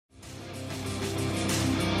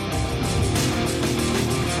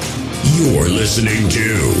You're listening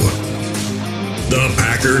to the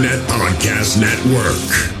Packernet Podcast Network.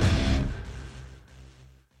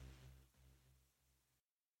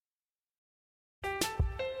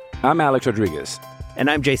 I'm Alex Rodriguez.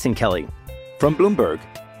 And I'm Jason Kelly. From Bloomberg,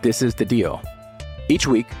 this is The Deal. Each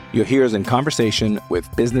week, you'll hear us in conversation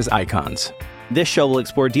with business icons. This show will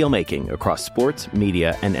explore deal-making across sports,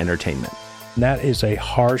 media, and entertainment. That is a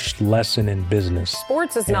harsh lesson in business.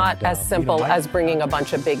 Sports is not as simple as bringing a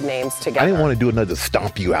bunch of big names together. I didn't want to do another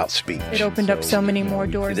stomp you out speech. It opened up so many more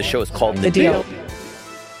doors. The show is called The Deal.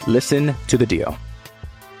 Listen to The Deal.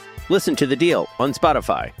 Listen to The Deal on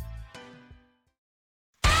Spotify.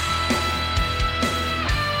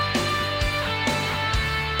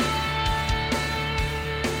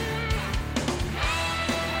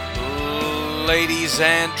 Ladies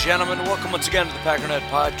and gentlemen, welcome once again to the Packernet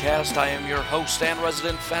Podcast. I am your host and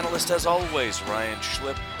resident fanalist, as always, Ryan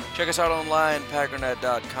Schlip. Check us out online,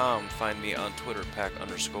 packernet.com. Find me on Twitter,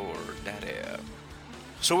 pack_daddy.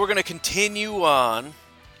 So we're going to continue on,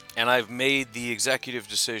 and I've made the executive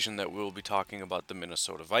decision that we'll be talking about the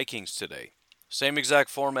Minnesota Vikings today. Same exact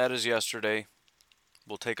format as yesterday.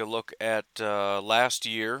 We'll take a look at last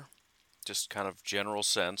year, just kind of general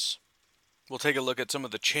sense. We'll take a look at some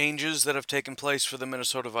of the changes that have taken place for the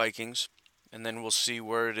Minnesota Vikings, and then we'll see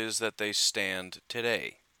where it is that they stand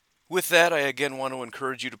today. With that, I again want to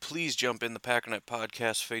encourage you to please jump in the Packernet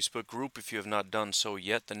Podcast Facebook group if you have not done so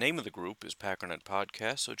yet. The name of the group is Packernet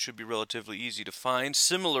Podcast, so it should be relatively easy to find.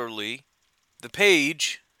 Similarly, the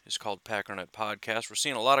page is called Packernet Podcast. We're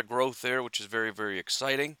seeing a lot of growth there, which is very, very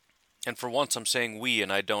exciting. And for once, I'm saying we,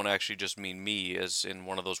 and I don't actually just mean me, as in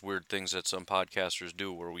one of those weird things that some podcasters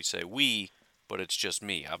do where we say we, but it's just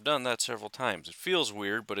me. I've done that several times. It feels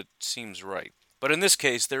weird, but it seems right. But in this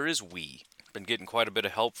case, there is we. Been getting quite a bit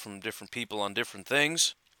of help from different people on different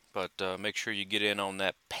things, but make sure you get in on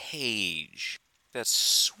that page. That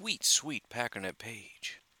sweet, sweet Packernet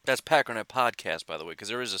page. That's Packernet Podcast, by the way, because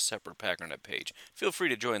there is a separate Packernet page. Feel free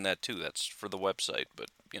to join that too. That's for the website, but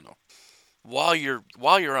you know, while you're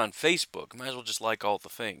on Facebook, might as well just like all the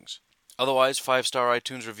things. Otherwise, 5-star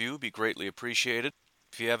iTunes review would be greatly appreciated.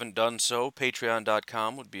 If you haven't done so,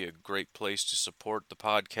 patreon.com would be a great place to support the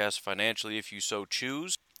podcast financially if you so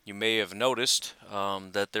choose. You may have noticed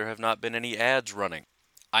that there have not been any ads running.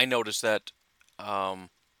 I noticed that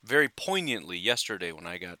very poignantly yesterday when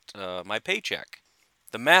I got my paycheck.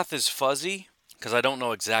 The math is fuzzy because I don't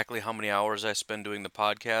know exactly how many hours I spend doing the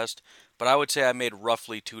podcast, but I would say I made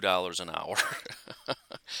roughly $2 an hour.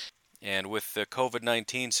 And with the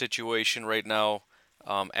COVID-19 situation right now,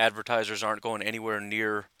 advertisers aren't going anywhere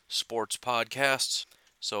near sports podcasts.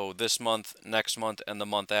 So this month, next month, and the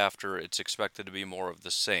month after, it's expected to be more of the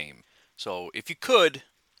same. So if you could,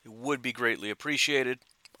 it would be greatly appreciated.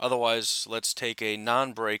 Otherwise, let's take a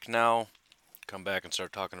non-break now. Come back and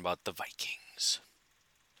start talking about the Vikings.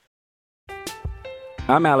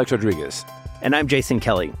 I'm Alex Rodriguez. And I'm Jason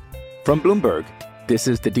Kelly. From Bloomberg, this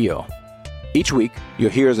is The Deal. Each week, you'll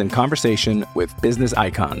hear us in conversation with business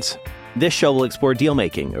icons. This show will explore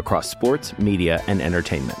deal-making across sports, media, and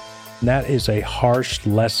entertainment. That is a harsh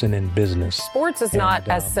lesson in business. Sports is not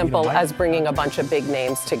as simple as bringing a bunch of big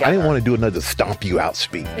names together. I didn't want to do another stomp you out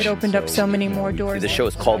speech. It opened up so many more doors. The show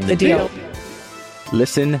is called The Deal.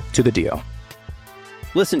 Listen to The Deal.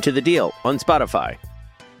 Listen to The Deal on Spotify.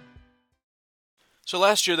 So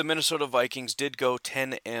last year, the Minnesota Vikings did go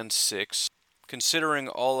 10-6. Considering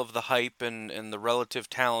all of the hype and the relative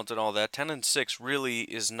talent and all that, 10-6 really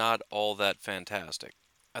is not all that fantastic.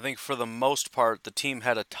 I think for the most part, the team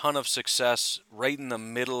had a ton of success right in the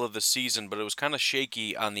middle of the season, but it was kind of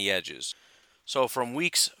shaky on the edges. So from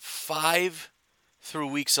weeks 5 through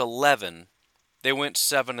weeks 11, they went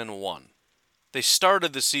 7-1. They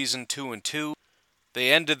started the season 2-2.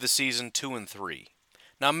 They ended the season 2-3.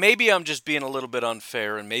 Now maybe I'm just being a little bit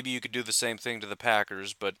unfair, and maybe you could do the same thing to the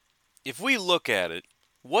Packers, but if we look at it,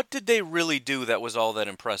 what did they really do that was all that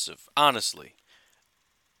impressive? Honestly,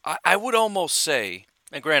 I would almost say,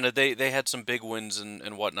 and granted, they had some big wins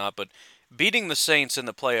and whatnot, but beating the Saints in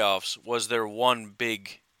the playoffs was their one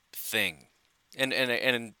big thing.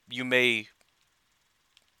 And you may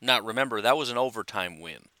not remember, that was an overtime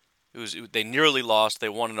win. They nearly lost, they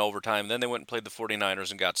won in overtime, then they went and played the 49ers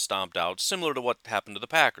and got stomped out, similar to what happened to the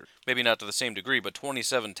Packers. Maybe not to the same degree, but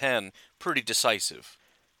 27-10, pretty decisive.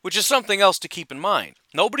 Which is something else to keep in mind.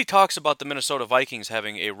 Nobody talks about the Minnesota Vikings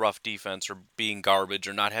having a rough defense or being garbage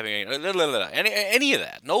or not having any of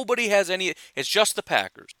that. Nobody has any. It's just the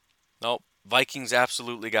Packers. No, Vikings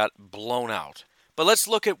absolutely got blown out. But let's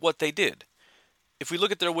look at what they did. If we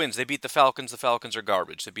look at their wins, they beat the Falcons are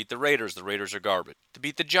garbage. They beat the Raiders are garbage. They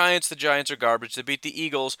beat the Giants are garbage. They beat the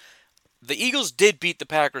Eagles. the Eagles did beat the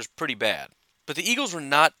Packers pretty bad, but the Eagles were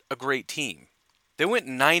not a great team. They went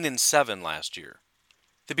 9-7 last year.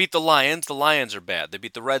 They beat the Lions are bad. They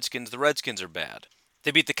beat the Redskins are bad.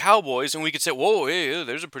 They beat the Cowboys, and we could say, whoa, hey,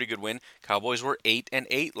 there's a pretty good win. Cowboys were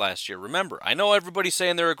 8-8 last year. Remember, I know everybody's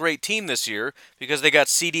saying they're a great team this year because they got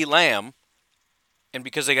CeeDee Lamb and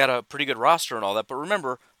because they got a pretty good roster and all that, but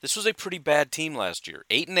remember, this was a pretty bad team last year.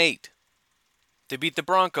 8-8. They beat the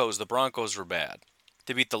Broncos were bad.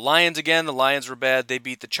 They beat the Lions again, the Lions were bad. They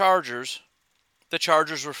beat the Chargers were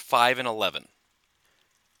 5-11.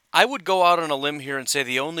 I would go out on a limb here and say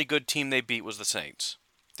the only good team they beat was the Saints.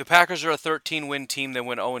 The Packers are a 13-win team. They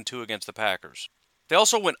went 0-2 against the Packers. They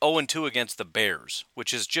also went 0-2 against the Bears,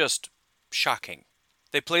 which is just shocking.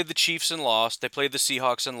 They played the Chiefs and lost. They played the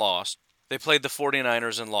Seahawks and lost. They played the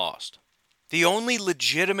 49ers and lost. The only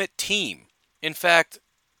legitimate team, in fact,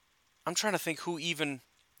 I'm trying to think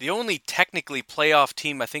the only technically playoff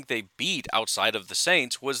team I think they beat outside of the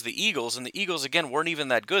Saints was the Eagles, and the Eagles, again, weren't even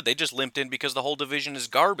that good. They just limped in because the whole division is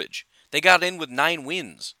garbage. They got in with 9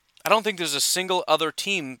 wins. I don't think there's a single other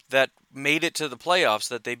team that made it to the playoffs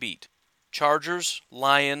that they beat. Chargers,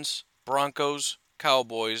 Lions, Broncos,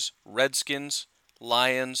 Cowboys, Redskins,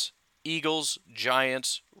 Lions, Eagles,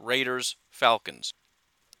 Giants, Raiders, Falcons.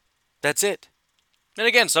 That's it. And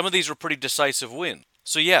again, some of these were pretty decisive wins.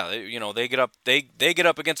 So yeah, they get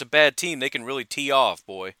up against a bad team, they can really tee off,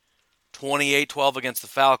 boy. 28-12 against the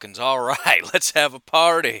Falcons. All right, let's have a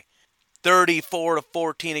party.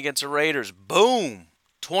 34-14 against the Raiders. Boom.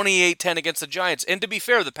 28-10 against the Giants. And to be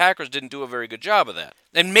fair, the Packers didn't do a very good job of that.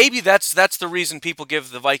 And maybe that's the reason people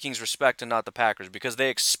give the Vikings respect and not the Packers, because they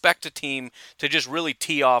expect a team to just really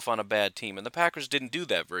tee off on a bad team, and the Packers didn't do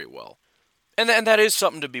that very well. And that is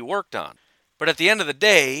something to be worked on. But at the end of the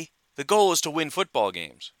day, the goal is to win football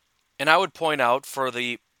games. And I would point out for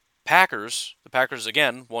the Packers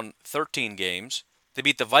again won 13 games. They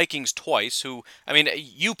beat the Vikings twice,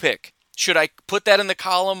 you pick. Should I put that in the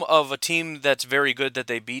column of a team that's very good that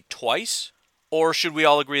they beat twice? Or should we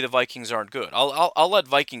all agree the Vikings aren't good? I'll let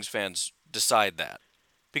Vikings fans decide that.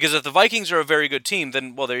 Because if the Vikings are a very good team,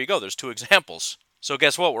 then, well, there you go. There's 2 examples. So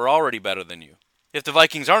guess what? We're already better than you. If the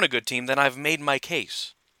Vikings aren't a good team, then I've made my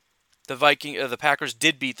case. The Packers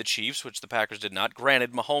did beat the Chiefs, which the Packers did not.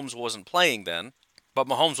 Granted, Mahomes wasn't playing then, but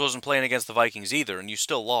Mahomes wasn't playing against the Vikings either, and you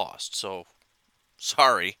still lost. So,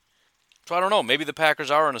 sorry. So I don't know. Maybe the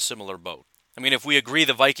Packers are in a similar boat. I mean, if we agree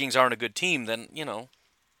the Vikings aren't a good team, then,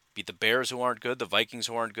 beat the Bears who aren't good, the Vikings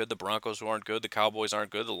who aren't good, the Broncos who aren't good, the Cowboys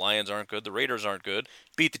aren't good, the Lions aren't good, the Raiders aren't good.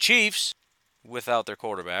 Beat the Chiefs without their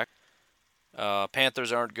quarterback.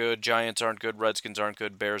 Panthers aren't good, Giants aren't good, Redskins aren't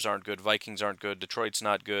good, Bears aren't good, Vikings aren't good, Detroit's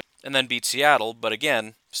not good. And then beat Seattle, but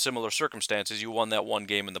again, similar circumstances, you won that one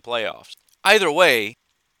game in the playoffs. Either way,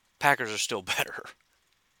 Packers are still better.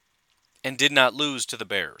 And did not lose to the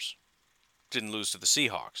Bears. Didn't lose to the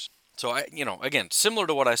Seahawks. So, again, similar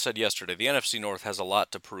to what I said yesterday, the NFC North has a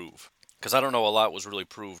lot to prove. Because I don't know a lot was really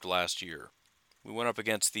proved last year. We went up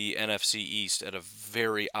against the NFC East at a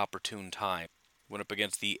very opportune time. Went up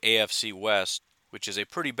against the AFC West, which is a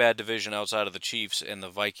pretty bad division outside of the Chiefs, and the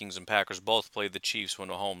Vikings and Packers both played the Chiefs when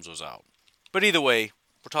Mahomes was out. But either way,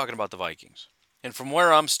 we're talking about the Vikings. And from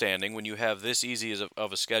where I'm standing, when you have this easy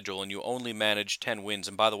of a schedule and you only managed 10 wins,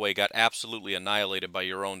 and by the way, got absolutely annihilated by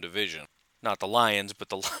your own division, not the Lions, but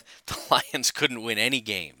the Lions couldn't win any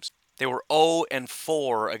games. They were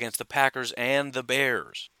 0-4 against the Packers and the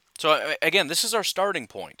Bears. So again, this is our starting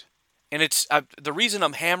point. And the reason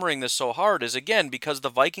I'm hammering this so hard is, again, because the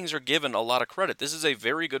Vikings are given a lot of credit. This is a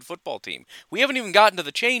very good football team. We haven't even gotten to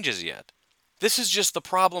the changes yet. This is just the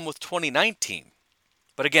problem with 2019.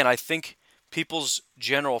 But again, I think people's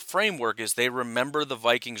general framework is they remember the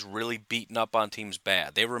Vikings really beating up on teams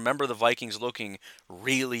bad. They remember the Vikings looking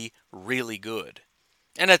really, really good.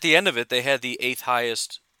 And at the end of it, they had the 8th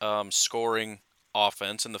highest scoring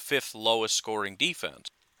offense and the 5th lowest scoring defense.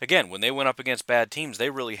 Again, when they went up against bad teams, they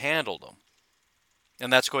really handled them.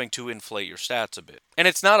 And that's going to inflate your stats a bit. And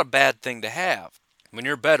it's not a bad thing to have. When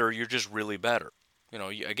you're better, you're just really better.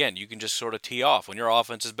 Again, you can just sort of tee off. When your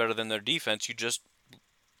offense is better than their defense, you just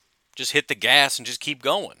hit the gas and just keep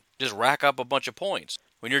going. Just rack up a bunch of points.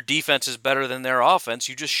 When your defense is better than their offense,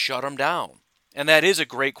 you just shut them down. And that is a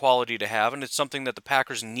great quality to have, and it's something that the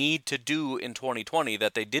Packers need to do in 2020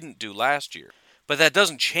 that they didn't do last year. But that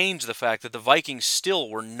doesn't change the fact that the Vikings still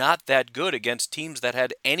were not that good against teams that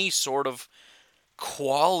had any sort of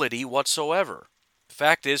quality whatsoever. The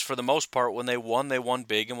fact is, for the most part, when they won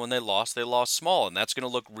big, and when they lost small. And that's going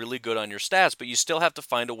to look really good on your stats, but you still have to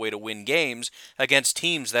find a way to win games against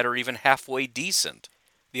teams that are even halfway decent.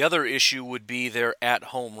 The other issue would be their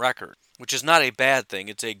at-home record. which is not a bad thing.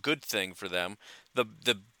 It's a good thing for them.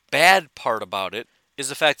 The bad part about it is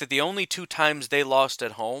the fact that the only 2 times they lost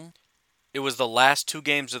at home, it was the last 2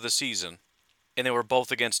 games of the season, and they were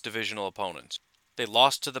both against divisional opponents. They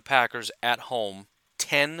lost to the Packers at home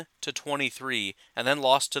 10-23, and then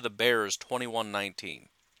lost to the Bears 21-19.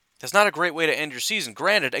 That's not a great way to end your season.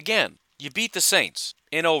 Granted, again, you beat the Saints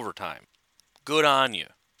in overtime. Good on you.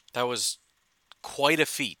 That was quite a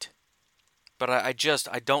feat. But I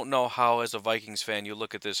don't know how, as a Vikings fan, you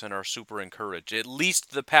look at this and are super encouraged. At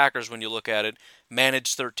least the Packers, when you look at it,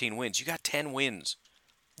 managed 13 wins. You got 10 wins.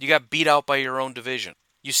 You got beat out by your own division.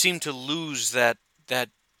 You seem to lose that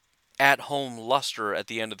at-home luster at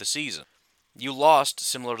the end of the season. You lost,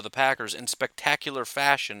 similar to the Packers, in spectacular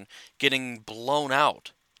fashion, getting blown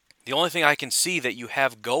out. The only thing I can see that you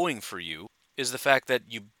have going for you is the fact that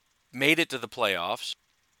you made it to the playoffs,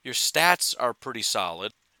 your stats are pretty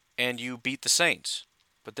solid, and you beat the Saints.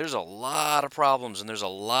 But there's a lot of problems and there's a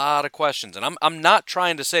lot of questions. And I'm not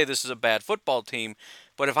trying to say this is a bad football team,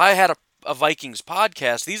 but if I had a Vikings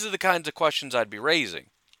podcast, these are the kinds of questions I'd be raising.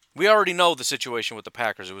 We already know the situation with the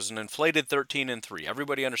Packers. It was an inflated 13-3.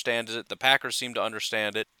 Everybody understands it. The Packers seem to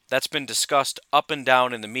understand it. That's been discussed up and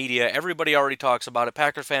down in the media. Everybody already talks about it.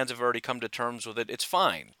 Packer fans have already come to terms with it. It's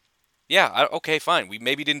fine. Yeah, okay, fine. We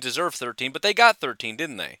maybe didn't deserve 13, but they got 13,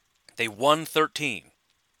 didn't they? They won 13.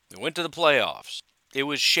 They went to the playoffs. It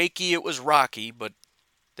was shaky, it was rocky, but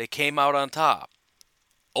they came out on top.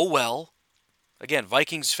 Oh well. Again,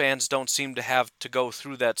 Vikings fans don't seem to have to go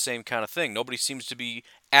through that same kind of thing. Nobody seems to be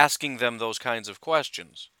asking them those kinds of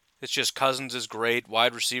questions. It's just Cousins is great,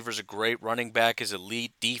 wide receivers are great, running back is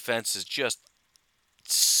elite, defense is just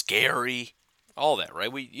scary. All that,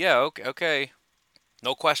 right? Okay.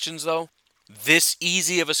 No questions, though? This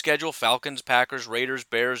easy of a schedule: Falcons, Packers, Raiders,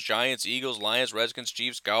 Bears, Giants, Eagles, Lions, Redskins,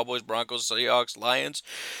 Chiefs, Cowboys, Broncos, Seahawks, Lions,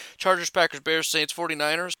 Chargers, Packers, Bears, Saints,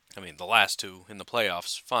 49ers. I mean, the last 2 in the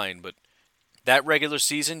playoffs, fine, but that regular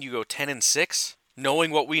season, you go 10-6,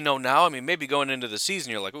 knowing what we know now. I mean, maybe going into the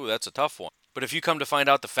season, you're like, ooh, that's a tough one. But if you come to find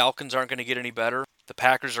out the Falcons aren't going to get any better, the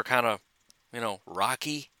Packers are kind of,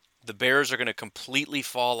 rocky, the Bears are going to completely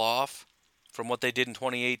fall off from what they did in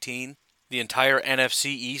 2018, the entire NFC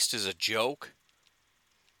East is a joke,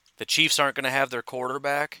 the Chiefs aren't going to have their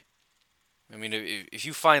quarterback. I mean, if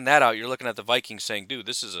you find that out, you're looking at the Vikings saying, dude,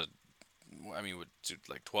 this is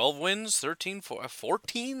like 12 wins, 13,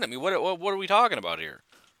 14? I mean, what are we talking about here?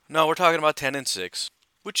 No, we're talking about 10-6,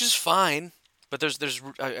 which is fine, but there's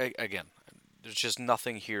just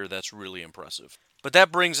nothing here that's really impressive. But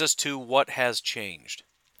that brings us to what has changed,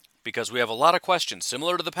 because we have a lot of questions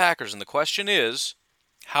similar to the Packers, and the question is,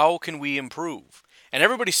 how can we improve? And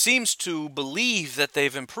everybody seems to believe that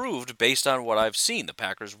they've improved based on what I've seen. The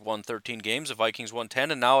Packers won 13 games, the Vikings won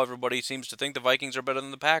 10, and now everybody seems to think the Vikings are better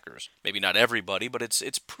than the Packers. Maybe not everybody, but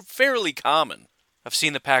it's fairly common. I've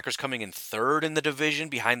seen the Packers coming in 3rd in the division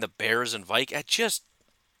behind the Bears and Vikings. Just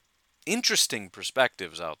interesting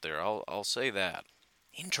perspectives out there, I'll say that.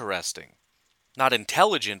 Interesting. Not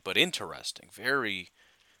intelligent, but interesting. Very,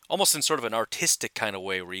 almost in sort of an artistic kind of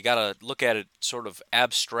way where you gotta look at it sort of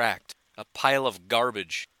abstract. A pile of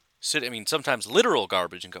garbage. Sometimes literal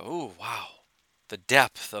garbage, and go, ooh, wow. The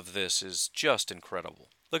depth of this is just incredible.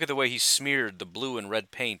 Look at the way he smeared the blue and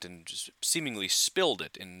red paint and just seemingly spilled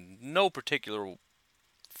it in no particular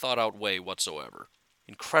thought-out way whatsoever.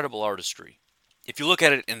 Incredible artistry. If you look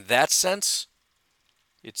at it in that sense,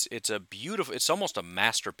 it's almost a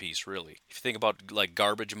masterpiece, really. If you think about like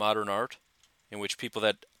garbage modern art, in which people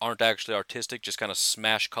that aren't actually artistic just kind of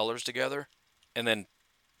smash colors together, and then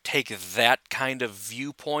take that kind of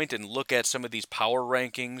viewpoint and look at some of these power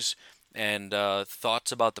rankings and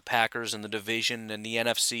thoughts about the Packers and the division and the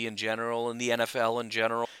NFC in general and the NFL in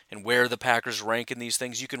general and where the Packers rank in these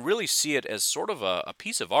things, you can really see it as sort of a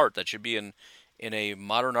piece of art that should be in a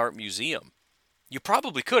modern art museum. You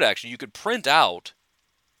probably could, actually. You could print out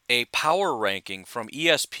a power ranking from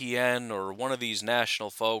ESPN or one of these national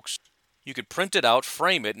folks. You could print it out,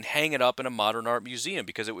 frame it, and hang it up in a modern art museum,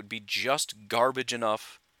 because it would be just garbage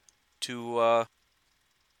enough to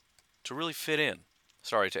really fit in.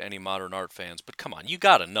 Sorry to any modern art fans, but come on, you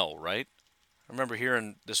gotta know, right? I remember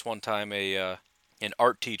hearing this one time an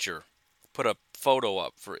art teacher put a photo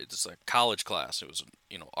up for it's like college class. It was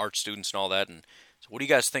art students and all that, and so what do you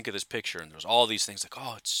guys think of this picture? And there's all these things like,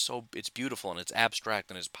 oh, it's beautiful and it's abstract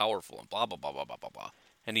and it's powerful and blah blah blah blah blah blah blah.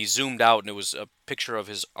 And he zoomed out and it was a picture of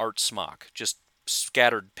his art smock, just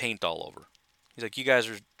scattered paint all over. He's like, you guys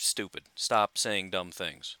are stupid. Stop saying dumb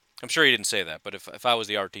things. I'm sure he didn't say that, but if I was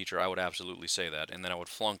the art teacher, I would absolutely say that, and then I would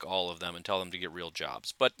flunk all of them and tell them to get real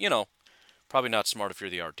jobs. But, probably not smart if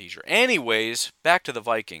you're the art teacher. Anyways, back to the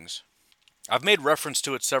Vikings. I've made reference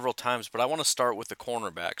to it several times, but I want to start with the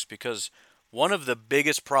cornerbacks because one of the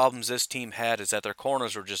biggest problems this team had is that their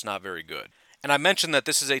corners were just not very good. And I mentioned that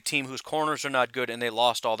this is a team whose corners are not good and they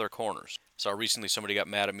lost all their corners. So recently somebody got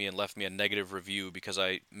mad at me and left me a negative review because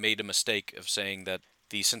I made a mistake of saying that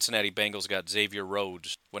the Cincinnati Bengals got Xavier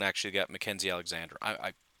Rhodes when actually got Mackenzie Alexander.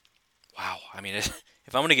 Wow. I mean, if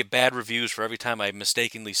I'm going to get bad reviews for every time I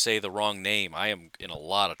mistakenly say the wrong name, I am in a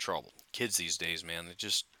lot of trouble. Kids these days, man, I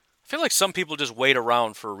feel like some people just wait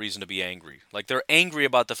around for a reason to be angry. Like they're angry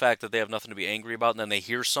about the fact that they have nothing to be angry about, and then they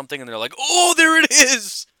hear something and they're like, oh, there it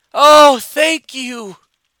is! Oh, thank you,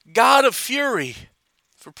 God of Fury,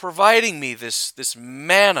 for providing me this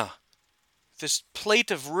manna, this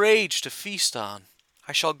plate of rage to feast on.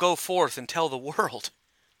 I shall go forth and tell the world.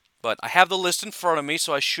 But I have the list in front of me,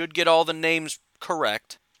 so I should get all the names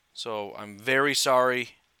correct. So I'm very sorry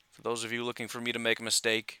for those of you looking for me to make a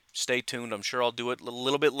mistake. Stay tuned. I'm sure I'll do it a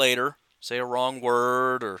little bit later. Say a wrong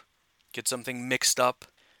word or get something mixed up.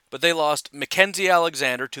 But they lost Mackenzie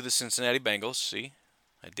Alexander to the Cincinnati Bengals. See,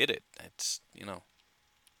 I did it.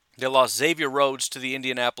 They lost Xavier Rhodes to the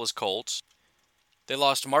Indianapolis Colts. They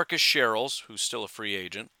lost Marcus Sherrills, who's still a free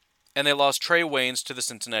agent. And they lost Trey Waynes to the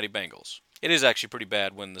Cincinnati Bengals. It is actually pretty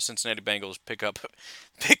bad when the Cincinnati Bengals pick up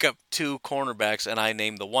two cornerbacks and I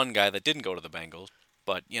name the one guy that didn't go to the Bengals.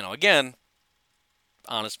 But, again,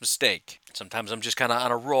 honest mistake. Sometimes I'm just kind of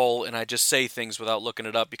on a roll and I just say things without looking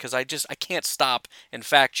it up because I can't stop and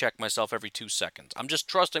fact check myself every 2 seconds. I'm just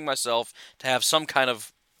trusting myself to have some kind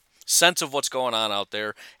of sense of what's going on out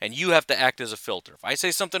there, and you have to act as a filter. If I say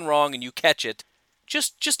something wrong and you catch it,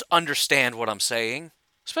 just understand what I'm saying,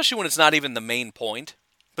 especially when it's not even the main point.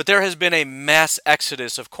 But there has been a mass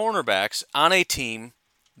exodus of cornerbacks on a team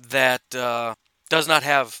that does not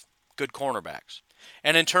have good cornerbacks.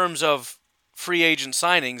 And in terms of free agent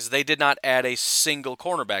signings, they did not add a single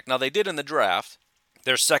cornerback. Now, they did in the draft.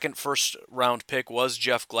 Their second first-round pick was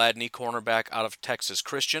Jeff Gladney, cornerback out of Texas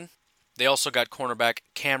Christian. They also got cornerback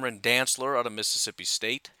Cameron Dantzler out of Mississippi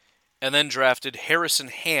State, and then drafted Harrison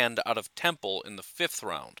Hand out of Temple in the 5th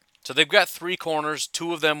round. So they've got 3 corners.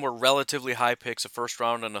 2 of them were relatively high picks, a 1st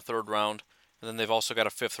round and a 3rd round, and then they've also got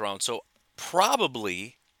a 5th round. So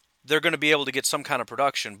probably they're going to be able to get some kind of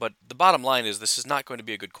production, but the bottom line is this is not going to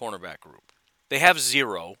be a good cornerback group. They have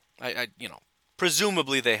 0.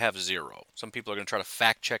 Presumably they have 0. Some people are going to try to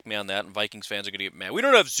fact check me on that, and Vikings fans are going to get mad. We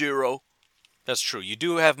don't have 0. That's true. You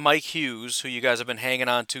do have Mike Hughes, who you guys have been hanging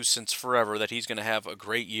on to since forever, that he's going to have a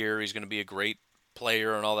great year. He's going to be a great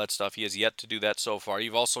player and all that stuff. He has yet to do that so far.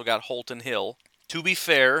 You've also got Holton Hill. To be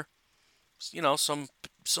fair, some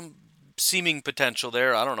seeming potential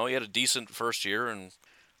there. I don't know. He had a decent first year and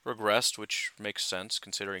regressed, which makes sense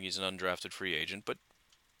considering he's an undrafted free agent. But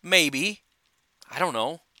maybe. I don't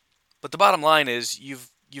know. But the bottom line is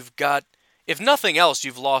you've got, if nothing else,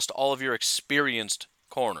 you've lost all of your experienced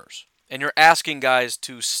corners. And you're asking guys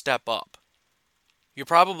to step up. You're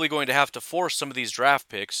probably going to have to force some of these draft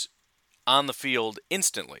picks on the field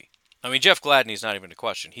instantly. I mean, Jeff Gladney's not even a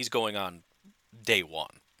question. He's going on day 1.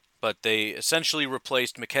 But they essentially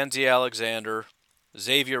replaced Mackenzie Alexander,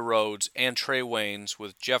 Xavier Rhodes, and Trey Waynes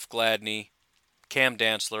with Jeff Gladney, Cam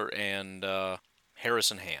Dantzler, and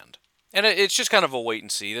Harrison Hand. And it's just kind of a wait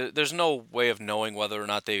and see. There's no way of knowing whether or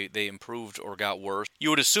not they improved or got worse. You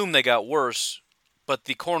would assume they got worse, but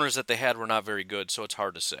the corners that they had were not very good, so it's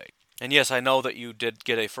hard to say. And yes, I know that you did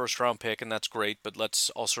get a first-round pick, and that's great, but let's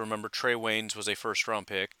also remember Trey Waynes was a first-round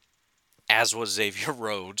pick, as was Xavier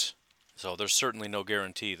Rhodes. So there's certainly no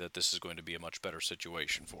guarantee that this is going to be a much better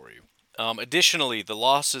situation for you. Additionally, the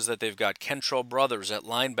losses that they've got, Kentrell Brothers at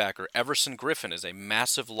linebacker, Everson Griffin is a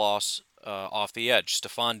massive loss off the edge,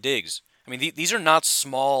 Stephon Diggs. I mean, these are not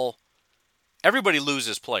small. Everybody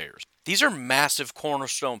loses players. These are massive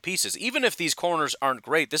cornerstone pieces. Even if these corners aren't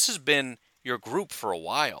great, this has been your group for a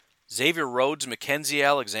while. Xavier Rhodes, Mackenzie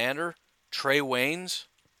Alexander, Trey Waynes.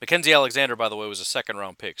 Mackenzie Alexander, by the way, was a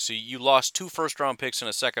 2nd-round pick. So you lost 2 first-round picks and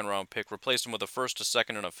a 2nd-round pick, replaced them with a 1st, a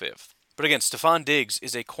 2nd, and a 5th. But again, Stephon Diggs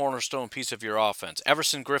is a cornerstone piece of your offense.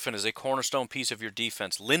 Everson Griffin is a cornerstone piece of your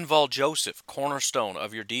defense. Linval Joseph, cornerstone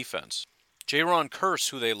of your defense. Jaron Kearse,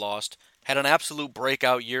 who they lost, had an absolute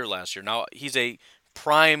breakout year last year. Now, he's a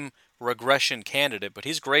prime regression candidate, but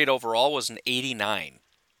his grade overall was an 89.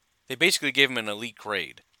 They basically gave him an elite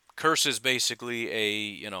grade. Kearse is basically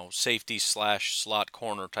a, safety/slot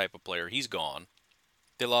corner type of player. He's gone.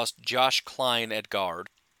 They lost Josh Klein at guard,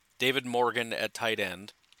 David Morgan at tight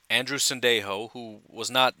end, Andrew Sendejo, who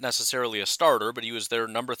was not necessarily a starter, but he was their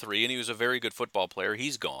number 3, and he was a very good football player.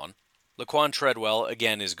 He's gone. Laquan Treadwell,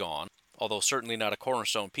 again, is gone. Although certainly not a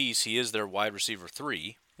cornerstone piece, he is their wide receiver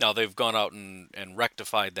 3. Now, they've gone out and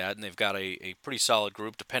rectified that, and they've got a pretty solid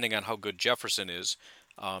group, depending on how good Jefferson is,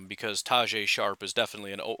 because Tajay Sharp is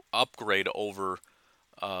definitely an upgrade over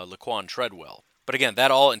Laquan Treadwell. But again,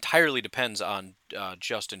 that all entirely depends on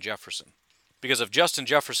Justin Jefferson. Because if Justin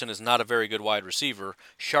Jefferson is not a very good wide receiver,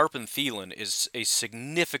 Sharp and Thielen is a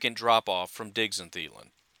significant drop-off from Diggs and Thielen.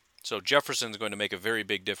 So Jefferson's going to make a very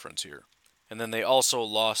big difference here. And then they also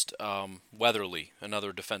lost Weatherly,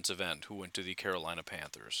 another defensive end, who went to the Carolina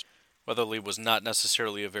Panthers. Weatherly was not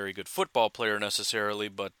necessarily a very good football player necessarily,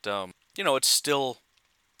 but, it's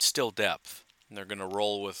still depth. And they're going to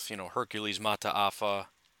roll with, Hercules Mataafa,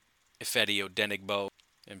 Ifedi Odenigbo,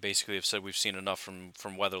 and basically have said we've seen enough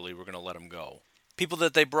from Weatherly, we're going to let him go. People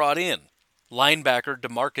that they brought in. Linebacker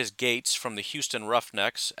DeMarcus Gates from the Houston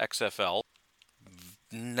Roughnecks, XFL.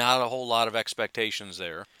 Not a whole lot of expectations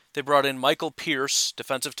there. They brought in Michael Pierce,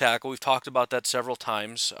 defensive tackle. We've talked about that several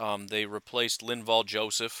times. They replaced Linval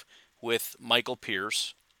Joseph with Michael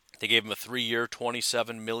Pierce. They gave him a 3-year,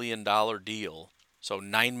 $27 million deal. So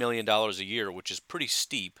 $9 million a year, which is pretty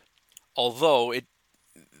steep. Although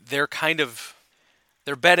they're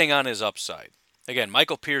betting on his upside. Again,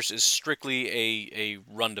 Michael Pierce is strictly a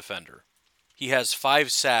run defender. He has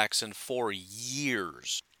 5 sacks in 4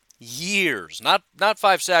 years. Years. Not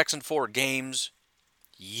 5 sacks in 4 games.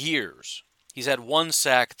 Years. He's had 1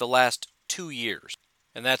 sack the last 2 years,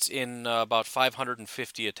 and that's in about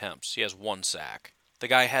 550 attempts. He has 1 sack. The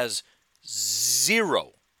guy has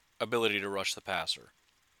 0 ability to rush the passer.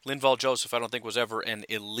 Linval Joseph, I don't think, was ever an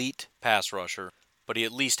elite pass rusher, but he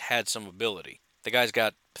at least had some ability. The guy's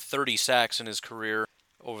got 30 sacks in his career.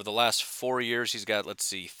 Over the last 4 years, he's got,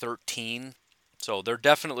 13. So they're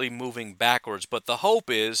definitely moving backwards, but the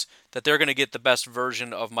hope is that they're going to get the best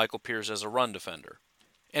version of Michael Pierce as a run defender.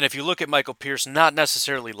 And if you look at Michael Pierce, not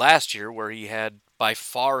necessarily last year where he had by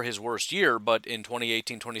far his worst year, but in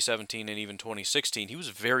 2018, 2017, and even 2016, he was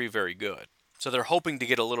very, very good. So they're hoping to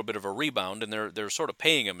get a little bit of a rebound, and they're sort of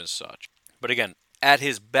paying him as such. But again, at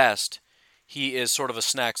his best, he is sort of a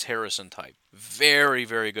Snacks Harrison type. Very,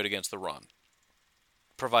 very good against the run.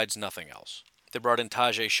 Provides nothing else. They brought in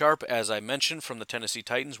Tajay Sharp, as I mentioned, from the Tennessee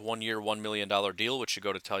Titans. 1-year, $1 million deal, which should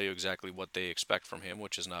go to tell you exactly what they expect from him,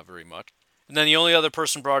 which is not very much. And then the only other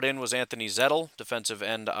person brought in was Anthony Zettel, defensive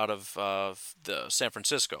end out of the San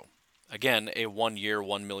Francisco. Again, a 1-year,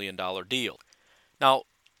 $1 million deal. Now,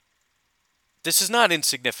 this is not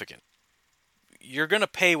insignificant. You're going to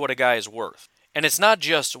pay what a guy is worth. And it's not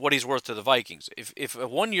just what he's worth to the Vikings. If a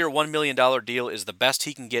 1-year, $1 million deal is the best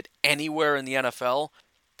he can get anywhere in the NFL,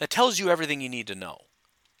 that tells you everything you need to know.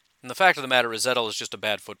 And the fact of the matter is Zettel is just a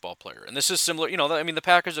bad football player. And this is similar, the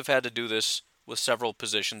Packers have had to do this with several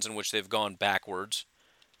positions in which they've gone backwards.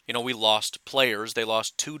 We lost players. They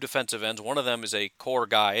lost 2 defensive ends. One of them is a core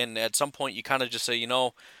guy. And at some point you kind of just say,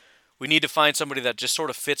 we need to find somebody that just sort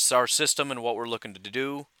of fits our system and what we're looking to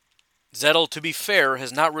do. Zettel, to be fair,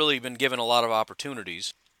 has not really been given a lot of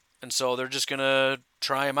opportunities. And so they're just going to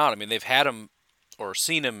try him out. I mean, they've had him or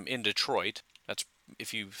seen him in Detroit. That's,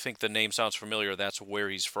 if you think the name sounds familiar, that's where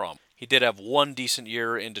he's from. He did have 1 decent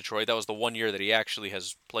year in Detroit. That was the 1 year that he actually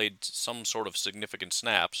has played some sort of significant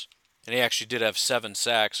snaps. And he actually did have 7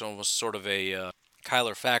 sacks, almost sort of a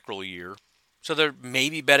Kyler Fackrell year. So they're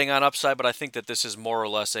maybe betting on upside, but I think that this is more or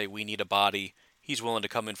less a we need a body. He's willing to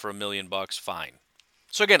come in for $1 million, fine.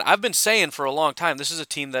 So again, I've been saying for a long time, this is a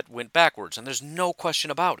team that went backwards, and there's no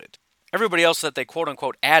question about it. Everybody else that they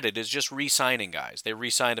quote-unquote added is just re-signing guys. They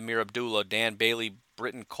re-signed Amir Abdullah, Dan Bailey,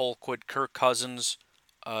 Britton Colquitt, Kirk Cousins,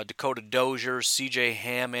 Dakota Dozier, C.J.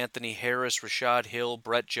 Ham, Anthony Harris, Rashad Hill,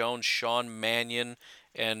 Brett Jones, Sean Mannion,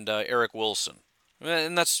 and Eric Wilson.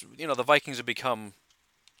 And that's, the Vikings have become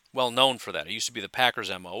well known for that. It used to be the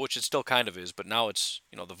Packers' MO, which it still kind of is, but now it's,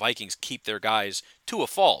 the Vikings keep their guys to a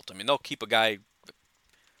fault. I mean, they'll keep a guy,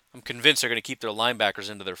 I'm convinced they're going to keep their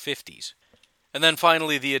linebackers into their 50s. And then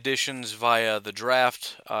finally, the additions via the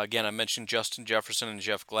draft. Again, I mentioned Justin Jefferson and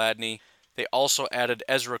Jeff Gladney. They also added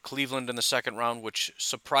Ezra Cleveland in the second round, which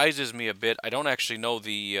surprises me a bit. I don't actually know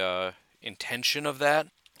the intention of that.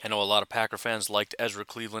 I know a lot of Packer fans liked Ezra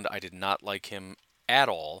Cleveland. I did not like him at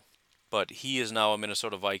all, but he is now a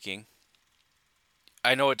Minnesota Viking.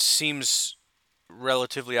 I know it seems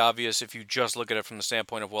relatively obvious if you just look at it from the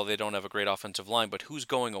standpoint of, well, they don't have a great offensive line, but who's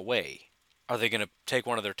going away? Are they going to take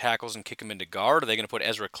one of their tackles and kick him into guard? Are they going to put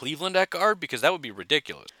Ezra Cleveland at guard? Because that would be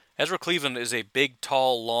ridiculous. Ezra Cleveland is a big,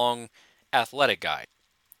 tall, long, athletic guy.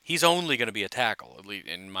 He's only going to be a tackle, at least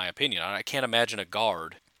in my opinion. I can't imagine a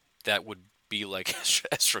guard that would be like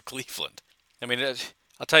Ezra Cleveland. I mean,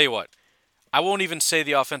 I'll tell you what. I won't even say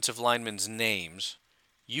the offensive linemen's names.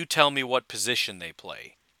 You tell me what position they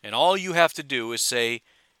play. And all you have to do is say,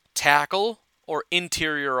 tackle or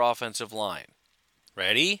interior offensive line.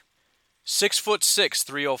 Ready? 6'6",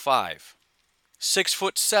 305.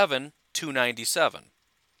 6'7", 297.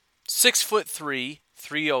 6'3",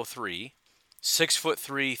 303.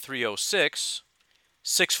 6'3", 306.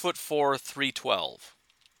 6'4", 312.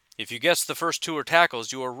 If you guessed the first two are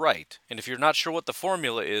tackles, you are right. And if you're not sure what the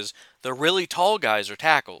formula is, the really tall guys are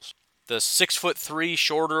tackles. The 6'3",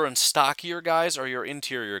 shorter and stockier guys are your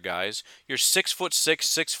interior guys. Your 6'6",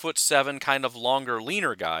 6'7", kind of longer,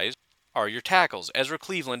 leaner guys are your tackles. Ezra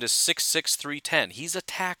Cleveland is 6'6", 310. He's a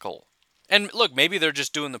tackle. And look, maybe they're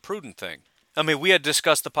just doing the prudent thing. I mean, we had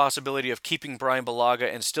discussed the possibility of keeping Brian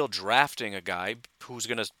Bulaga and still drafting a guy who's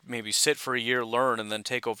going to maybe sit for a year, learn, and then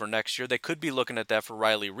take over next year. They could be looking at that for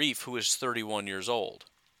Riley Reiff, who is 31 years old.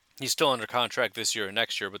 He's still under contract this year and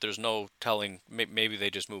next year, but there's no telling. Maybe they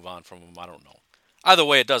just move on from him. I don't know. Either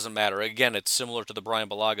way, it doesn't matter. Again, it's similar to the Brian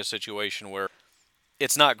Bulaga situation where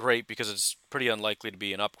it's not great because it's pretty unlikely to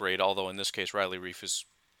be an upgrade, although in this case, Riley Reiff is,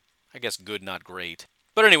 I guess, good, not great.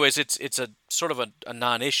 But anyways, it's a sort of a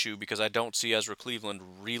non-issue because I don't see Ezra Cleveland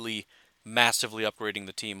really massively upgrading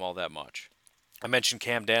the team all that much. I mentioned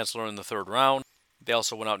Cam Dantzler in the third round. They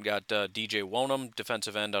also went out and got DJ Wonnum,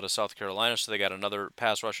 defensive end out of South Carolina, so they got another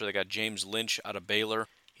pass rusher. They got James Lynch out of Baylor.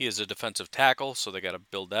 He is a defensive tackle, so they got to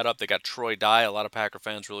build that up. They got Troy Dye. A lot of Packer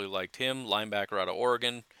fans really liked him, linebacker out of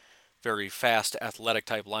Oregon. Very fast, athletic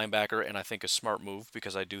type linebacker, and I think a smart move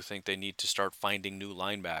because I do think they need to start finding new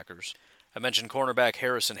linebackers. I mentioned cornerback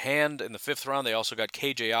Harrison Hand in the fifth round. They also got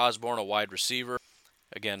KJ Osborne, a wide receiver.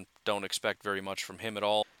 Again, don't expect very much from him at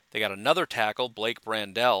all. They got another tackle, Blake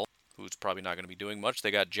Brandell, who's probably not going to be doing much.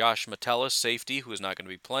 They got Josh Metellus, safety, who is not going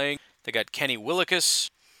to be playing. They got Kenny Willekes,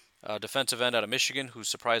 defensive end out of Michigan, who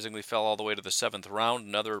surprisingly fell all the way to the seventh round,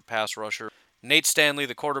 another pass rusher. Nate Stanley,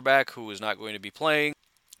 the quarterback, who is not going to be playing.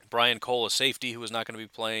 Brian Cole, a safety, who is not going to be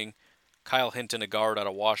playing. Kyle Hinton, a guard out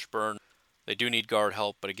of Washburn. They do need guard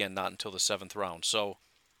help, but again, not until the seventh round. So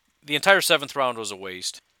the entire seventh round was a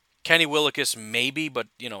waste. Kenny Willekes, maybe, but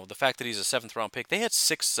the fact that he's a seventh round pick, they had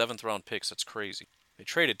 6 seventh round picks. That's crazy. They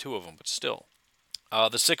traded 2 of them, but still.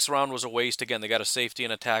 The sixth round was a waste. Again, they got a safety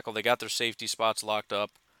and a tackle. They got their safety spots locked up.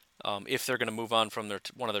 If they're going to move on from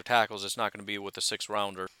one of their tackles, it's not going to be with the sixth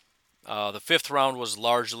rounder. The fifth round was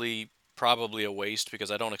largely probably a waste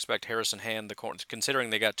because I don't expect Harrison Hand, considering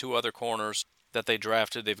they got 2 other corners that they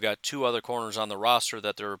drafted. They've got 2 other corners on the roster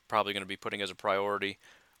that they're probably going to be putting as a priority.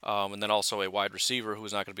 And then also a wide receiver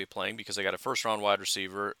who's not going to be playing because they got a first-round wide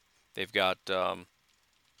receiver. They've got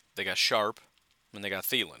Sharp, and they got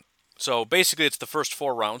Thielen. So basically it's the first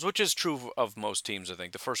 4 rounds, which is true of most teams, I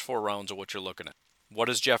think. The first 4 rounds are what you're looking at. What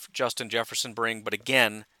does Justin Jefferson bring? But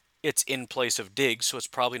again, it's in place of Diggs, so it's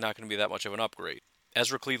probably not going to be that much of an upgrade.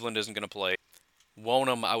 Ezra Cleveland isn't going to play.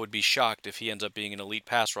 Wonnum, I would be shocked if he ends up being an elite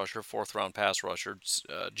pass rusher, 4th-round pass rusher.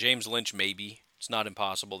 James Lynch, maybe. It's not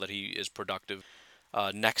impossible that he is productive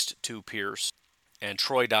next to Pierce. And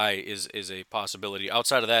Troy Dye is a possibility.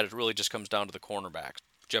 Outside of that, it really just comes down to the cornerbacks.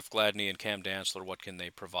 Jeff Gladney and Cam Dantzler, what can they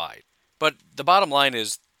provide? But the bottom line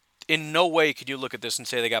is, in no way could you look at this and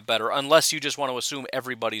say they got better, unless you just want to assume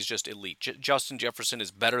everybody's just elite. Justin Jefferson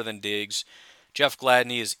is better than Diggs. Jeff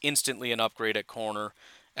Gladney is instantly an upgrade at corner.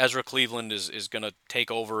 Ezra Cleveland is going to take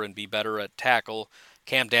over and be better at tackle.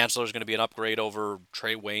 Cam Dantzler is going to be an upgrade over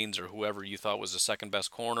Trey Waynes or whoever you thought was the second best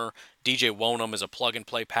corner. DJ Wonnum is a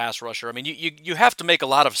plug-and-play pass rusher. I mean, you have to make a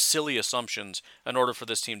lot of silly assumptions in order for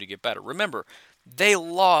this team to get better. Remember, they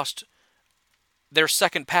lost their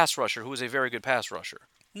second pass rusher, who was a very good pass rusher.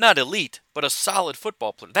 Not elite, but a solid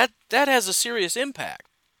football player. That has a serious impact.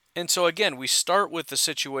 And so again, we start with the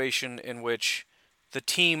situation in which the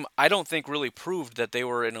team, I don't think, really proved that they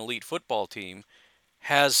were an elite football team,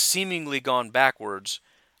 has seemingly gone backwards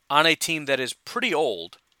on a team that is pretty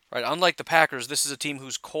old, right? Unlike the Packers, this is a team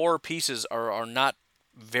whose core pieces are not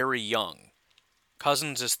very young.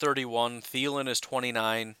 Cousins is 31, Thielen is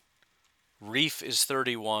 29, Reiff is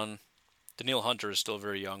 31, Danielle Hunter is still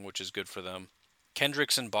very young, which is good for them.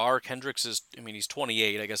 Kendricks and Barr, he's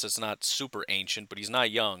 28, I guess it's not super ancient, but he's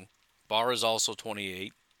not young. Barr is also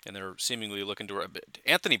 28, and they're seemingly looking to...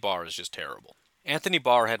 Anthony Barr is just terrible. Anthony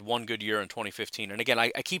Barr had one good year in 2015, and again, I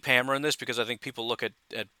keep hammering this because I think people look at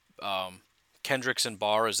Kendricks and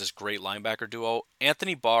Barr as this great linebacker duo.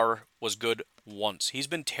 Anthony Barr was good once. He's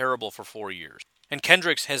been terrible for 4 years. And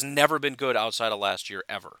Kendricks has never been good outside of last year,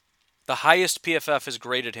 ever. The highest PFF has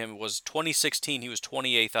graded him was 2016. He was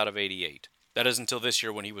 28th out of 88. That is until this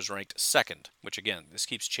year when he was ranked second, which again, this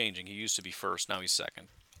keeps changing. He used to be first, now he's second.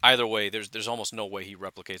 Either way, there's almost no way he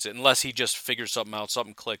replicates it, unless he just figures something out,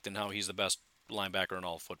 something clicked, and now he's the best linebacker in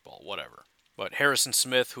all of football, whatever. But Harrison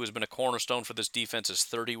Smith, who has been a cornerstone for this defense, is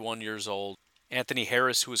 31 years old. Anthony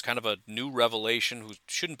Harris, who is kind of a new revelation, who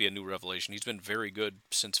shouldn't be a new revelation, he's been very good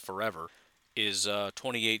since forever, is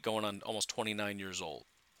 28 going on almost 29 years old.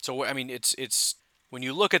 So, I mean, it's when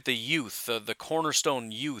you look at the youth, the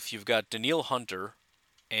cornerstone youth, you've got Danielle Hunter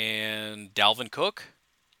and Dalvin Cook.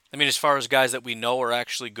 I mean, as far as guys that we know are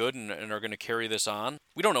actually good and are going to carry this on,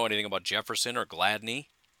 we don't know anything about Jefferson or Gladney.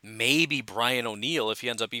 Maybe Brian O'Neill, if he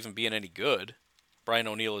ends up even being any good. Brian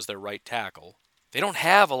O'Neill is their right tackle. They don't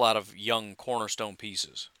have a lot of young cornerstone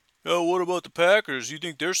pieces. Oh, what about the Packers? You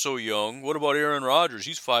think they're so young? What about Aaron Rodgers?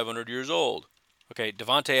 He's 500 years old. Okay,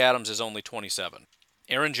 Devontae Adams is only 27.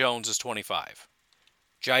 Aaron Jones is 25.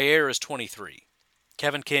 Jair is 23.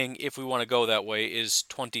 Kevin King, if we want to go that way, is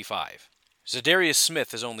 25. Zadarius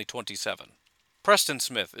Smith is only 27. Preston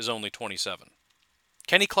Smith is only 27.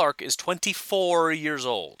 Kenny Clark is 24 years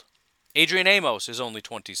old. Adrian Amos is only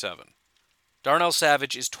 27. Darnell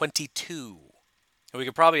Savage is 22. And we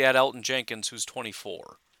could probably add Elton Jenkins, who's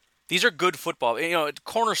 24. These are good football.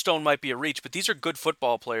 Cornerstone might be a reach, but these are good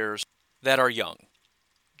football players that are young.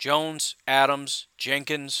 Jones, Adams,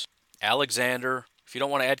 Jenkins, Alexander. If you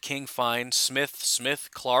don't want to add King, fine. Smith,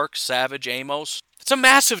 Clark, Savage, Amos. It's a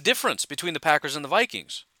massive difference between the Packers and the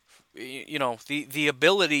Vikings. The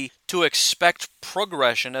ability to expect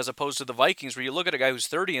progression as opposed to the Vikings, where you look at a guy who's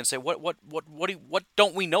 30 and say, what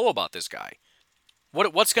don't we know about this guy?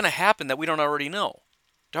 What's going to happen that we don't already know?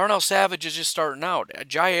 Darnell Savage is just starting out.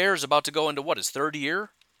 Jair is about to go into, his third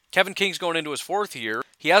year? Kevin King's going into his fourth year.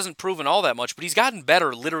 He hasn't proven all that much, but he's gotten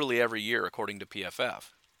better literally every year, according to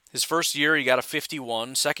PFF. His first year, he got a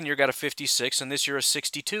 51. Second year, got a 56. And this year, a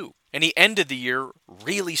 62. And he ended the year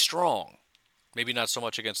really strong. Maybe not so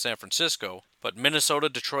much against San Francisco, but Minnesota,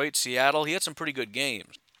 Detroit, Seattle, he had some pretty good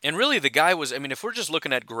games. And really, the guy was, if we're just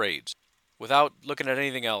looking at grades, without looking at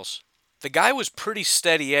anything else, the guy was pretty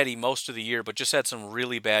steady Eddie most of the year, but just had some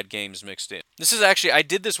really bad games mixed in. This is actually, I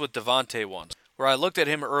did this with Devontae once, where I looked at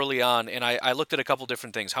him early on, and I looked at a couple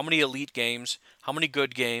different things. How many elite games? How many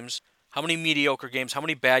good games? How many mediocre games? How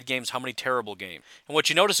many bad games? How many terrible games? And what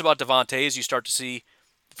you notice about Devontae is you start to see,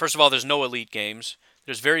 first of all, there's no elite games.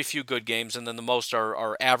 There's very few good games, and then the most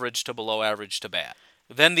are average to below average to bad.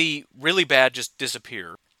 Then the really bad just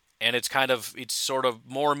disappear, and it's sort of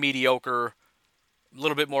more mediocre, a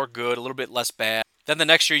little bit more good, a little bit less bad. Then the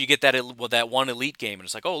next year you get that one elite game, and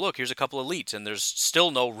it's like, oh, look, here's a couple elites, and there's still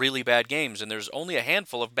no really bad games, and there's only a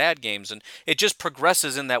handful of bad games, and it just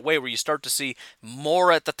progresses in that way where you start to see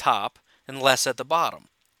more at the top and less at the bottom.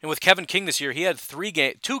 And with Kevin King this year, he had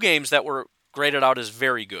two games that were graded out as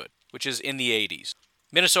very good, which is in the 80s.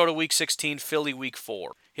 Minnesota Week 16, Philly Week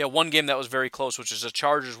 4. He had one game that was very close, which is the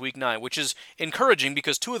Chargers Week 9, which is encouraging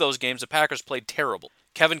because two of those games the Packers played terrible.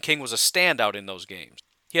 Kevin King was a standout in those games.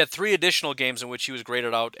 He had 3 additional games in which he was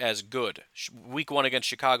graded out as good. Week 1 against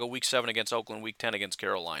Chicago, Week 7 against Oakland, Week 10 against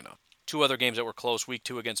Carolina. 2 other games that were close, Week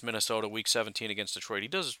 2 against Minnesota, Week 17 against Detroit.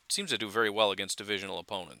 He seems to do very well against divisional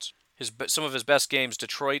opponents. Some of his best games,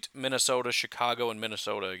 Detroit, Minnesota, Chicago, and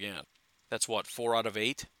Minnesota again. That's 4 out of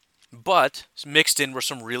 8? But mixed in were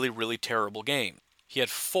some really, really terrible games. He had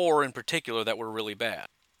 4 in particular that were really bad.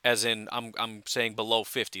 As in, I'm saying below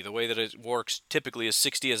 50. The way that it works typically is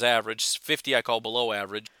 60 is average, 50 I call below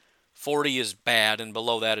average, 40 is bad, and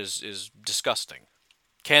below that is disgusting.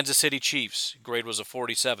 Kansas City Chiefs, grade was a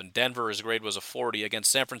 47. Denver, his grade was a 40. Against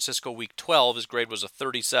San Francisco Week 12, his grade was a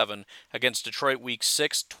 37. Against Detroit Week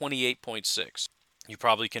 6, 28.6. You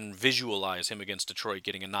probably can visualize him against Detroit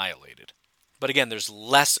getting annihilated. But again, there's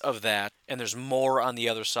less of that, and there's more on the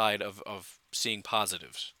other side of seeing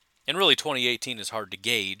positives. And really, 2018 is hard to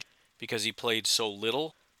gauge because he played so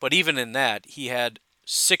little. But even in that, he had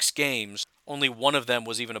 6 games. Only one of them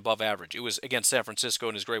was even above average. It was against San Francisco,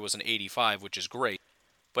 and his grade was an 85, which is great.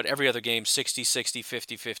 But every other game, 60, 60,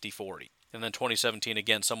 50, 50, 40. And then 2017,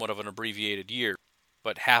 again, somewhat of an abbreviated year.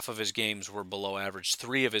 But half of his games were below average.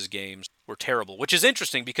 3 of his games were terrible, which is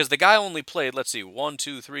interesting because the guy only played, 1,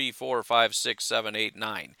 2, 3, 4, 5, 6, 7, 8,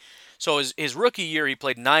 9. So his rookie year, he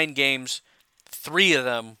played 9 games. 3 of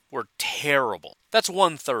them were terrible. That's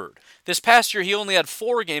 1/3. This past year, he only had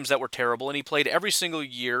 4 games that were terrible, and he played every single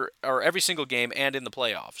game and in the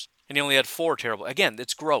playoffs. And he only had 4 terrible. Again,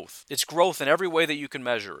 it's growth. It's growth in every way that you can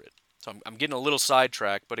measure it. So I'm getting a little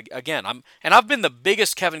sidetracked, but again, I've been the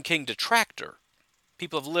biggest Kevin King detractor.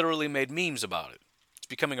 People have literally made memes about it. It's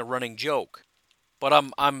becoming a running joke. But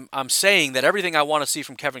I'm saying that everything I want to see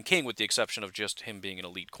from Kevin King, with the exception of just him being an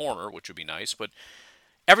elite corner, which would be nice, but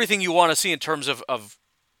everything you want to see in terms of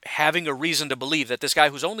having a reason to believe that this guy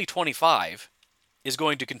who's only 25 is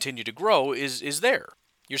going to continue to grow is there.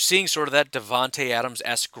 You're seeing sort of that Devontae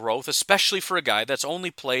Adams-esque growth, especially for a guy that's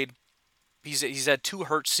only played, he's had 2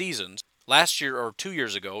 hurt seasons. Last year, or 2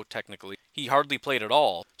 years ago, technically, he hardly played at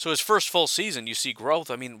all. So his first full season, you see growth.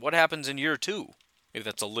 I mean, what happens in year 2? Maybe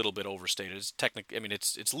that's a little bit overstated.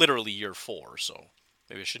 It's literally year 4, so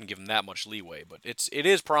maybe I shouldn't give him that much leeway, but it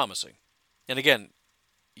is promising. And again,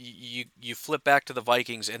 you flip back to the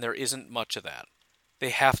Vikings, and there isn't much of that.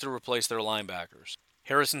 They have to replace their linebackers.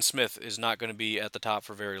 Harrison Smith is not going to be at the top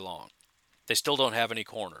for very long. They still don't have any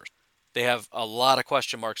corners. They have a lot of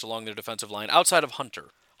question marks along their defensive line, outside of Hunter.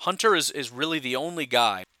 Hunter is really the only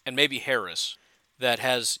guy, and maybe Harris, that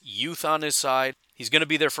has youth on his side. He's going to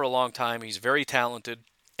be there for a long time. He's very talented.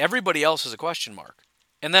 Everybody else is a question mark.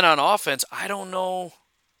 And then on offense, I don't know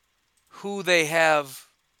who they have,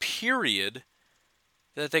 period,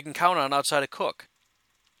 that they can count on outside of Cook.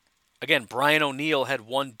 Again, Brian O'Neill had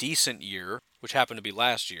one decent year, which happened to be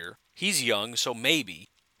last year. He's young, so maybe.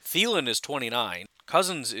 Thielen is 29.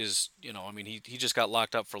 Cousins is, he just got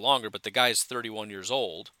locked up for longer, but the guy's 31 years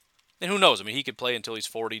old. And who knows? I mean, he could play until he's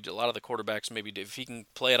 40. A lot of the quarterbacks, maybe if he can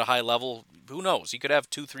play at a high level, who knows? He could have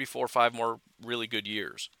 2, 3, 4, 5 more really good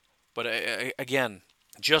years. But again,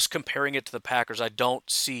 just comparing it to the Packers, I don't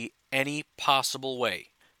see any possible way.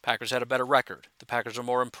 Packers had a better record. The Packers are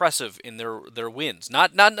more impressive in their wins.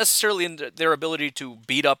 Not necessarily in their ability to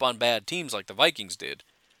beat up on bad teams like the Vikings did.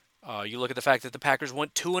 You look at the fact that the Packers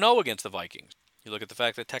went 2-0 against the Vikings. You look at the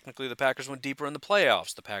fact that technically the Packers went deeper in the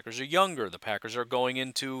playoffs. The Packers are younger. The Packers are going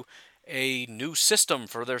into a new system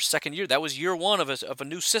for their second year. That was year 1 of a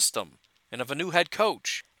new system and of a new head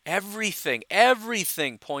coach. Everything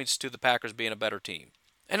points to the Packers being a better team.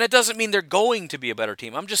 And it doesn't mean they're going to be a better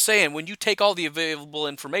team. I'm just saying, when you take all the available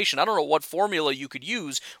information, I don't know what formula you could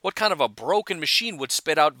use, what kind of a broken machine would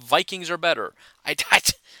spit out Vikings are better. I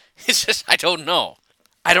don't know.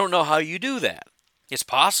 I don't know how you do that. It's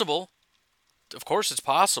possible. Of course it's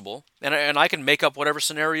possible. And I can make up whatever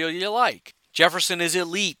scenario you like. Jefferson is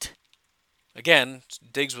elite. Again,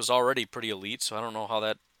 Diggs was already pretty elite, so I don't know how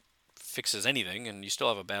that fixes anything. And you still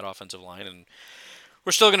have a bad offensive line, and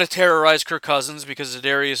we're still going to terrorize Kirk Cousins because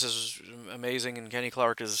Za'Darius is amazing and Kenny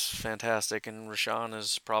Clark is fantastic and Rashawn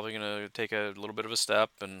is probably going to take a little bit of a step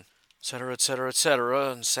and et cetera, et cetera, et cetera,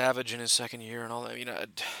 and Savage in his second year and all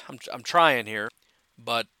that. I'm trying here,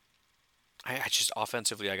 but I just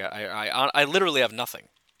offensively I literally have nothing.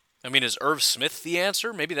 I mean, is Irv Smith the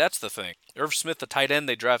answer? Maybe that's the thing. Irv Smith, the tight end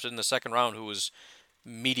they drafted in the second round, who was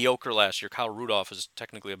mediocre last year. Kyle Rudolph is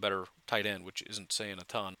technically a better tight end, which isn't saying a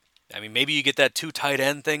ton. I mean, maybe you get that 2 tight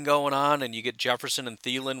end thing going on, and you get Jefferson and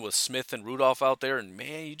Thielen with Smith and Rudolph out there, and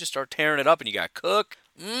man, you just start tearing it up, and you got Cook.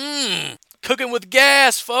 Cooking with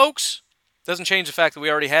gas, folks. Doesn't change the fact that we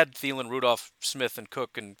already had Thielen, Rudolph, Smith, and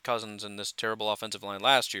Cook and Cousins in this terrible offensive line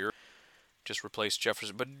last year. Just replaced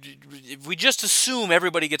Jefferson. But if we just assume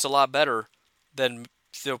everybody gets a lot better, then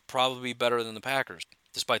they'll probably be better than the Packers.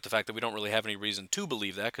 Despite the fact that we don't really have any reason to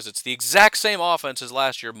believe that, because it's the exact same offense as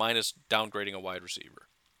last year, minus downgrading a wide receiver.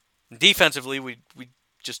 Defensively, we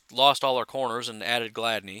just lost all our corners and added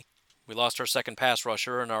Gladney. We lost our second pass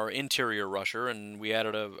rusher and our interior rusher, and we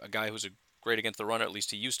added a guy who's great against the run, at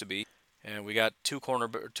least he used to be. And we got 2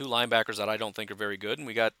 linebackers that I don't think are very good, and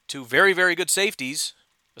we got 2 very, very good safeties,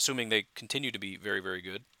 assuming they continue to be very, very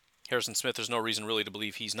good. Harrison Smith, there's no reason really to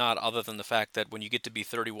believe he's not, other than the fact that when you get to be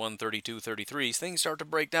 31, 32, 33, things start to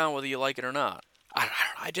break down whether you like it or not.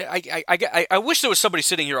 I wish there was somebody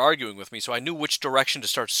sitting here arguing with me so I knew which direction to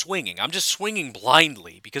start swinging. I'm just swinging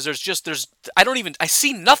blindly because I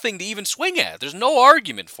see nothing to even swing at. There's no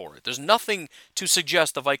argument for it. There's nothing to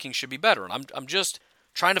suggest the Vikings should be better. And I'm just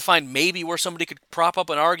trying to find maybe where somebody could prop up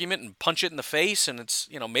an argument and punch it in the face. And it's,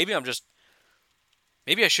 maybe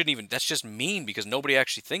I shouldn't even, that's just mean because nobody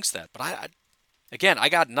actually thinks that. But I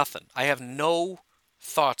got nothing. I have no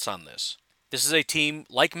thoughts on this. This is a team,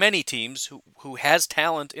 like many teams, who has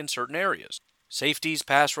talent in certain areas. Safeties,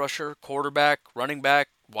 pass rusher, quarterback, running back,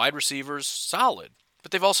 wide receivers, solid.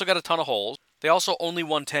 But they've also got a ton of holes. They also only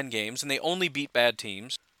won 10 games, and they only beat bad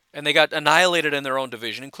teams. And they got annihilated in their own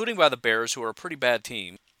division, including by the Bears, who are a pretty bad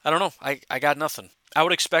team. I don't know. I got nothing. I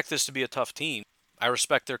would expect this to be a tough team. I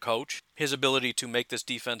respect their coach, his ability to make this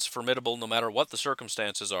defense formidable no matter what the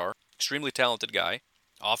circumstances are. Extremely talented guy.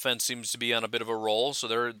 Offense seems to be on a bit of a roll, so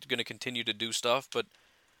they're going to continue to do stuff. But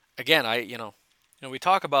again, we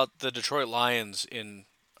talk about the Detroit Lions in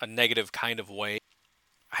a negative kind of way.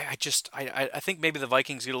 I think maybe the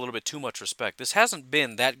Vikings get a little bit too much respect. This hasn't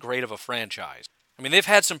been that great of a franchise. I mean, they've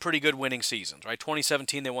had some pretty good winning seasons, right?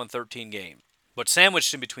 2017, they won 13 games. But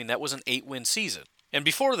sandwiched in between that was an 8-win season. And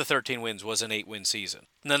before the 13 wins was an 8-win season.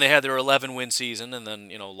 And then they had their 11-win season and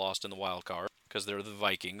then, lost in the wild card. because they're the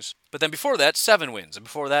Vikings. But then before that, 7 wins, and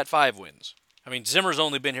before that, 5 wins. I mean, Zimmer's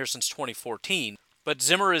only been here since 2014, but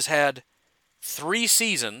Zimmer has had 3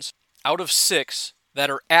 seasons out of 6 that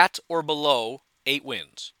are at or below 8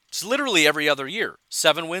 wins. It's literally every other year.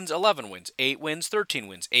 7 wins, 11 wins, 8 wins, 13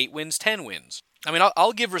 wins, 8 wins, 10 wins. I mean,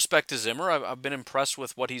 I'll give respect to Zimmer. I've been impressed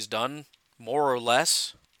with what he's done, more or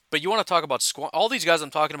less. But you want to talk about all these guys I'm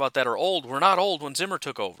talking about that are old were not old when Zimmer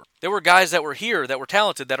took over. There were guys that were here that were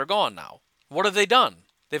talented that are gone now. What have they done?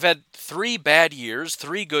 They've had 3 bad years,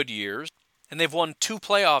 3 good years, and they've won 2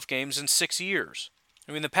 playoff games in 6 years.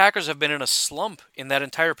 I mean, the Packers have been in a slump in that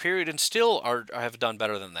entire period and still have done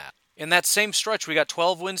better than that. In that same stretch, we got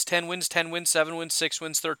 12 wins, 10 wins, 10 wins, 7 wins, 6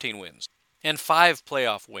 wins, 13 wins, and 5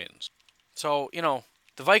 playoff wins. So,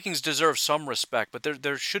 the Vikings deserve some respect, but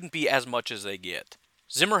there shouldn't be as much as they get.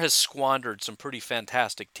 Zimmer has squandered some pretty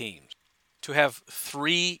fantastic teams. To have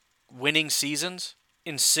 3 winning seasons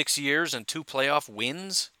in 6 years and 2 playoff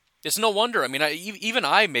wins, it's no wonder. I mean, even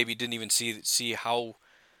I maybe didn't even see how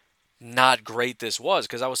not great this was,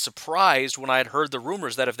 because I was surprised when I had heard the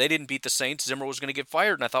rumors that if they didn't beat the Saints, Zimmer was going to get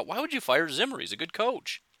fired. And I thought, why would you fire Zimmer? He's a good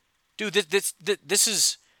coach. Dude, this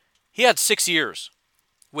is... He had 6 years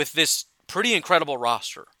with this pretty incredible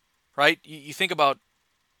roster, right? You think about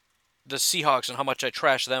the Seahawks and how much I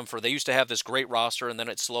trash them for. They used to have this great roster, and then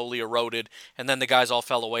it slowly eroded, and then the guys all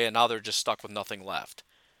fell away, and now they're just stuck with nothing left.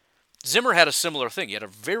 Zimmer had a similar thing. He had a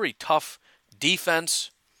very tough defense.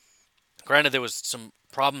 Granted, there was some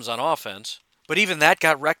problems on offense, but even that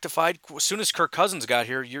got rectified. As soon as Kirk Cousins got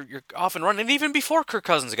here, you're off and running. And even before Kirk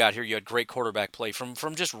Cousins got here, you had great quarterback play from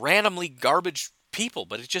just randomly garbage people,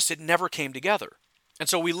 but it never came together. And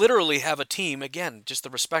so we literally have a team, again, just the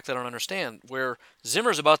respect I don't understand, where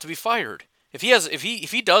Zimmer's about to be fired. If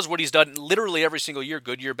he does what he's done literally every single year,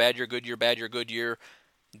 good year, bad year, good year, bad year, good year,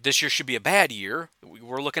 this year should be a bad year.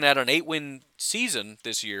 We're looking at an 8-win season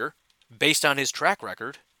this year based on his track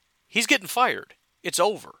record. He's getting fired. It's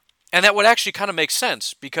over. And that would actually kind of make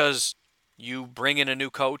sense, because you bring in a new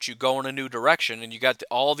coach, you go in a new direction, and you got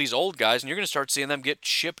all these old guys, and you're going to start seeing them get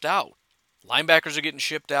shipped out. Linebackers are getting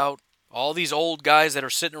shipped out. All these old guys that are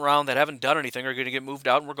sitting around that haven't done anything are going to get moved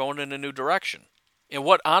out, and we're going in a new direction. And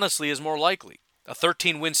what honestly is more likely? A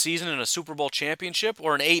 13-win season and a Super Bowl championship,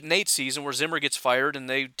 or an 8-8 season where Zimmer gets fired and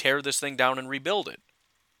they tear this thing down and rebuild it?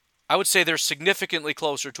 I would say they're significantly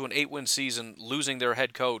closer to an 8-win season, losing their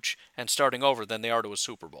head coach and starting over, than they are to a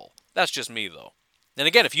Super Bowl. That's just me, though. And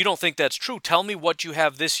again, if you don't think that's true, tell me what you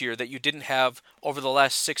have this year that you didn't have over the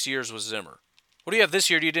last 6 years with Zimmer. What do you have this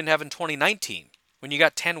year that you didn't have in 2019 when you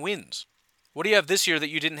got 10 wins? What do you have this year that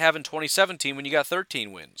you didn't have in 2017 when you got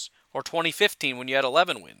 13 wins? Or 2015 when you had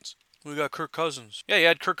 11 wins? We got Kirk Cousins. Yeah, you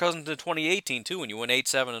had Kirk Cousins in 2018 too when you went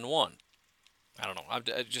 8-7-1. I don't know.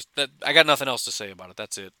 I got nothing else to say about it.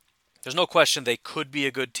 That's it. There's no question they could be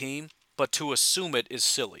a good team, but to assume it is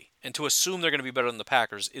silly. And to assume they're going to be better than the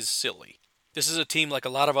Packers is silly. This is a team like a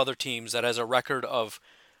lot of other teams that has a record of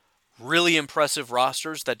really impressive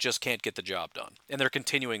rosters that just can't get the job done. And they're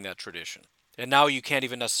continuing that tradition. And now you can't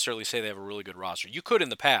even necessarily say they have a really good roster. You could in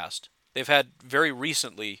the past. They've had very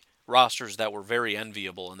recently rosters that were very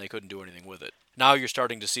enviable and they couldn't do anything with it. Now you're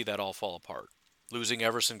starting to see that all fall apart. Losing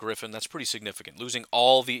Everson Griffin, that's pretty significant. Losing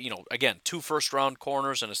all the, again, 2 first-round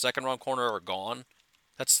corners and a second-round corner are gone.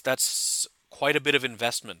 That's quite a bit of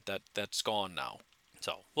investment that's gone now.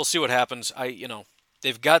 So we'll see what happens.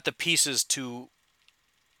 They've got the pieces to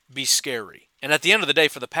be scary. And at the end of the day,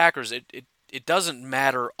 for the Packers, it doesn't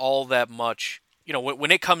matter all that much.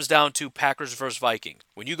 When it comes down to Packers versus Vikings,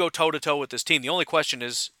 when you go toe-to-toe with this team, the only question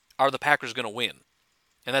is, are the Packers going to win?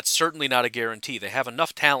 And that's certainly not a guarantee. They have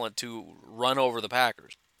enough talent to run over the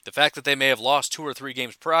Packers. The fact that they may have lost 2 or 3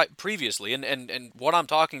 games previously, and what I'm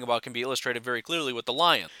talking about can be illustrated very clearly with the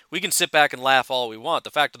Lions. We can sit back and laugh all we want.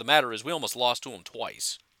 The fact of the matter is we almost lost to them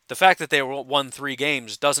twice. The fact that they won 3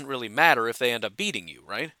 games doesn't really matter if they end up beating you,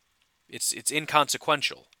 right? It's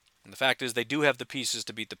inconsequential. And the fact is they do have the pieces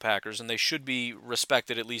to beat the Packers, and they should be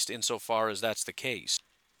respected at least insofar as that's the case.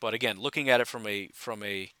 But again, looking at it from a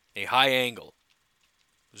high angle,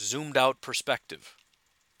 zoomed out perspective,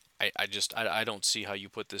 I don't see how you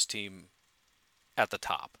put this team at the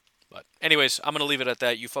top. But anyways, I'm going to leave it at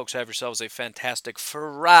that. You folks have yourselves a fantastic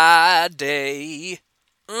Friday.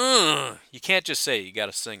 You can't just say it, you got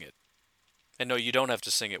to sing it. And no, you don't have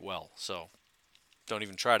to sing it well, so don't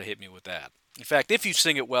even try to hit me with that. In fact, if you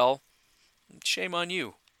sing it well, shame on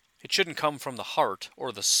you. It shouldn't come from the heart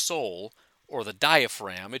or the soul or the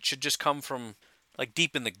diaphragm. It should just come from like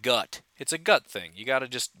deep in the gut. It's a gut thing. You got to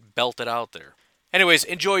just belt it out there. Anyways,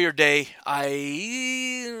 enjoy your day.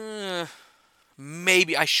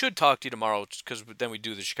 Maybe I should talk to you tomorrow because then we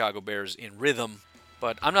do the Chicago Bears in rhythm.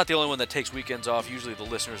 But I'm not the only one that takes weekends off. Usually the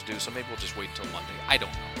listeners do, so maybe we'll just wait until Monday. I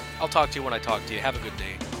don't know. I'll talk to you when I talk to you. Have a good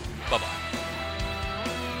day. Bye-bye.